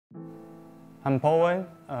I'm Bowen,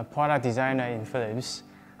 a product designer in Philips.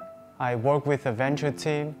 I work with a venture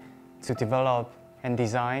team to develop and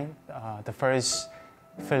design the first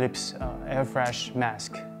Philips air fresh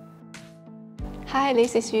mask. Hi,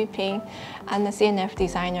 this is Yu Ping. I'm the CNF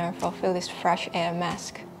designer for Philips Fresh Air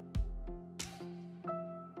Mask.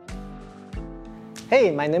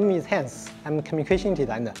 Hey, my name is Hans. I'm a communication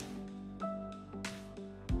designer.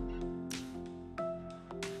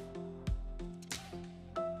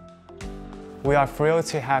 We are thrilled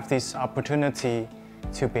to have this opportunity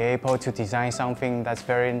to be able to design something that's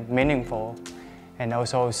very meaningful and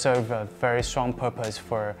also serve a very strong purpose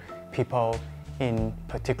for people in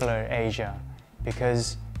particular Asia.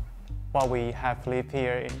 Because what we have lived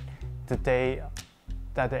here in the day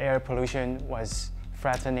that the air pollution was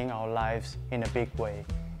threatening our lives in a big way.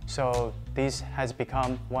 So this has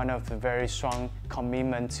become one of the very strong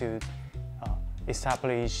commitment to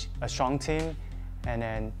establish a strong team and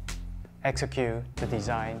then execute the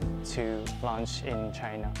design to launch in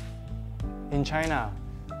China. In China,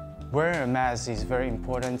 wearing a mask is very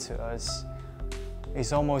important to us.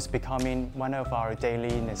 It's almost becoming one of our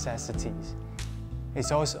daily necessities.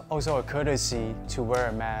 It's also a courtesy to wear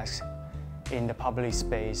a mask in the public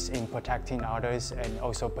space in protecting others and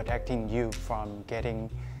also protecting you from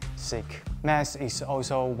getting sick. Mask is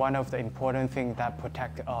also one of the important things that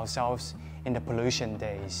protect ourselves in the pollution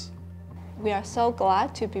days. We are so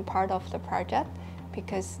glad to be part of the project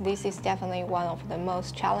because this is definitely one of the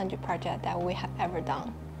most challenging projects that we have ever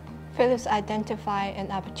done. Philips identified an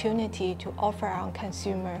opportunity to offer our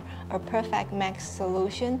consumer a perfect mask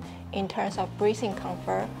solution in terms of breathing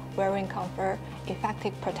comfort, wearing comfort,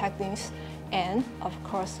 effective protectings, and of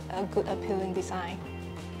course, a good appealing design.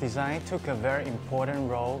 Design took a very important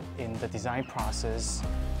role in the design process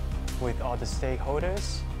with all the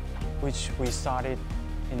stakeholders, which we started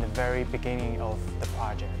in the very beginning of the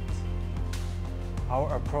project.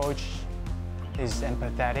 Our approach is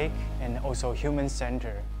empathetic and also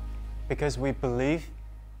human-centered because we believe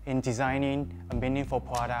in designing a meaningful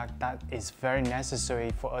product that is very necessary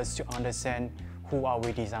for us to understand who are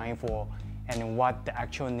we designing for and what the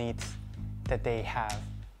actual needs that they have.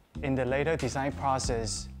 In the later design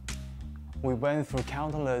process, we went through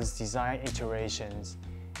countless design iterations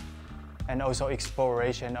and also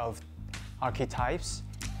exploration of archetypes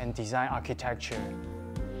and design architecture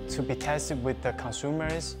to be tested with the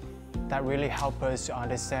consumers that really help us to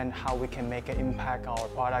understand how we can make an impact on our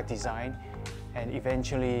product design and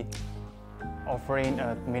eventually offering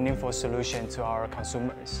a meaningful solution to our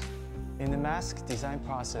consumers. In the mask design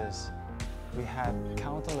process, we had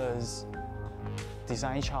countless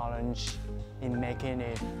design challenges in making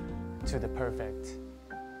it to the perfect.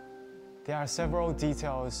 There are several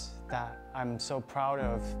details that I'm so proud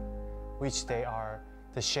of, which they are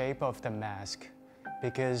the shape of the mask,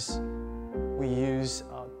 because we use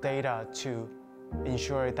data to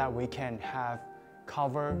ensure that we can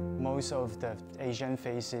cover most of the Asian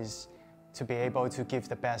faces to be able to give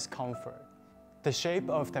the best comfort. The shape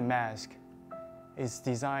of the mask is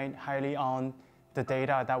designed highly on the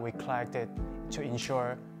data that we collected to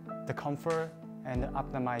ensure the comfort and the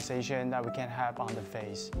optimization that we can have on the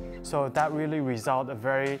face. So that really results a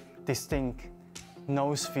very distinct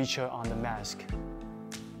nose feature on the mask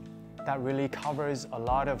that really covers a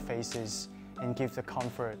lot of faces and gives the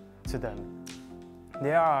comfort to them.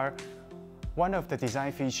 One of the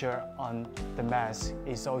design features on the mask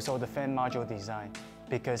is also the fan module design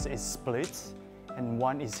because it's split and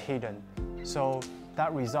one is hidden. So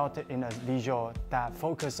that resulted in a visual that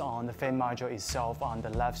focuses on the fan module itself on the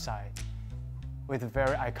left side with a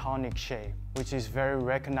very iconic shape, which is very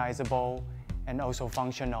recognizable and also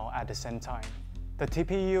functional at the same time. The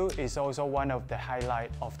TPU is also one of the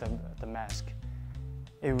highlights of the mask.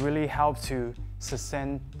 It really helps to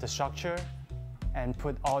sustain the structure and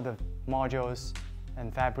put all the modules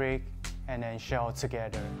and fabric and then shell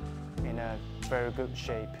together in a very good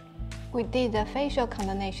shape. We did a facial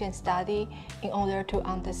condensation study in order to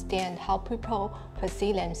understand how people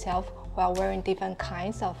perceive themselves while wearing different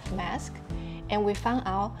kinds of masks. And we found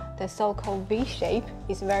out the so-called V shape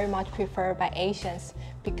is very much preferred by Asians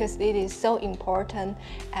because it is so important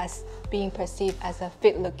as being perceived as a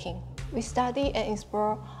fit-looking. We study and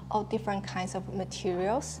explore all different kinds of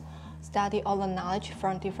materials, study all the knowledge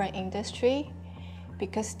from different industry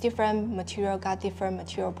because different material got different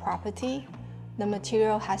material property. The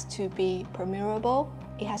material has to be permeable,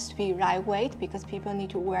 it has to be lightweight because people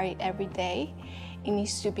need to wear it every day. It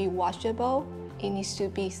needs to be washable, it needs to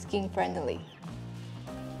be skin-friendly.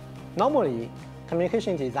 Normally,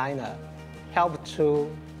 communication designer help to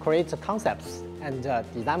create concepts and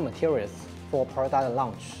design materials for product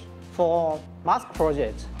launch. For mask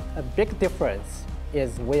project, A big difference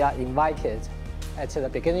is we are invited at the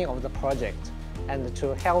beginning of the project and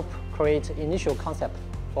to help create initial concept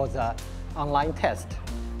for the online test.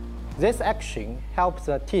 This action helps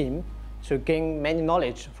the team to gain many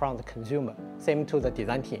knowledge from the consumer, same to the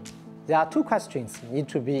design team. There are two questions need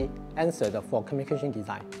to be answered for communication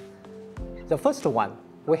design. The first one,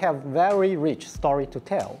 we have very rich story to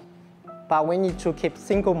tell, but we need to keep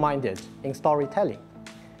single-minded in storytelling.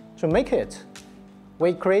 To make it,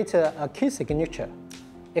 we create a key signature,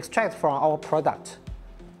 extract from our product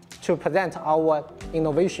to present our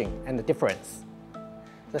innovation and difference.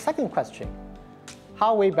 The second question,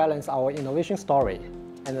 how we balance our innovation story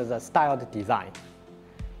and the styled design.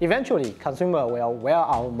 Eventually, consumer will wear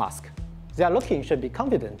our mask. Their looking should be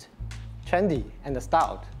confident, trendy, and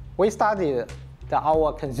styled. We studied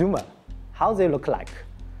our consumer, how they look like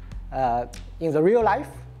in the real life,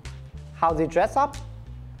 how they dress up,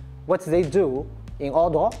 what they do in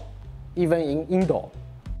outdoor, even in indoor.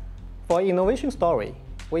 For innovation story,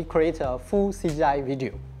 we create a full CGI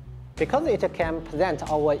video because it can present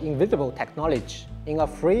our invisible technology in a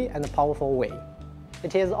free and powerful way.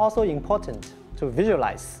 It is also important to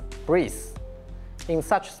visualize, breathe in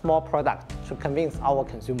such small product to convince our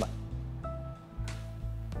consumer.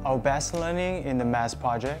 Our best learning in the mass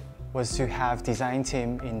project was to have design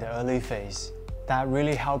team in the early phase. That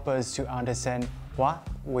really helped us to understand what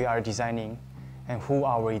we are designing and who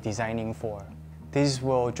are we designing for. This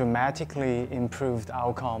will dramatically improve the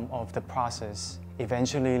outcome of the process,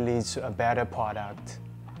 eventually leads to a better product.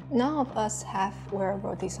 None of us have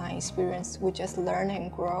wearable design experience. We just learn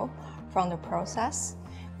and grow from the process.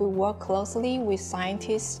 We work closely with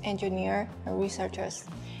scientists, engineers, and researchers.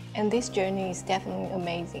 And this journey is definitely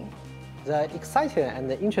amazing. The exciting and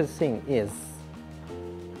the interesting is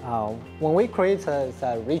when we create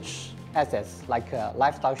the rich assets like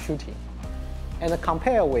lifestyle shooting and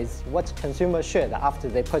compare with what consumers shared after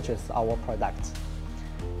they purchase our product,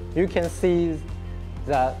 you can see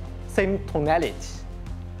the same tonality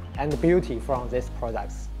and beauty from these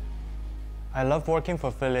products. I love working for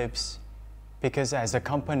Philips because as a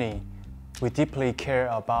company, we deeply care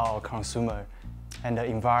about our consumer and the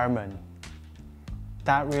environment.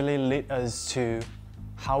 That really led us to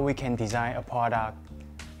how we can design a product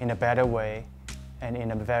in a better way and in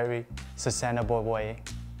a very sustainable way.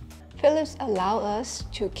 Philips allows us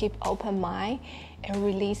to keep open mind and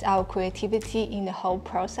release our creativity in the whole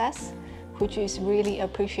process, which is really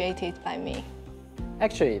appreciated by me.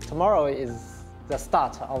 Actually, tomorrow is the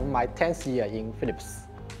start of my 10th year in Philips.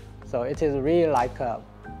 So it is really like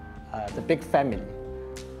the big family.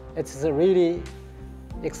 It's really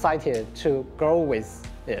excited to grow with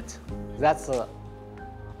it. That's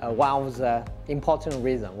one of the important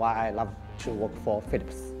reasons why I love to work for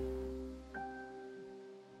Philips.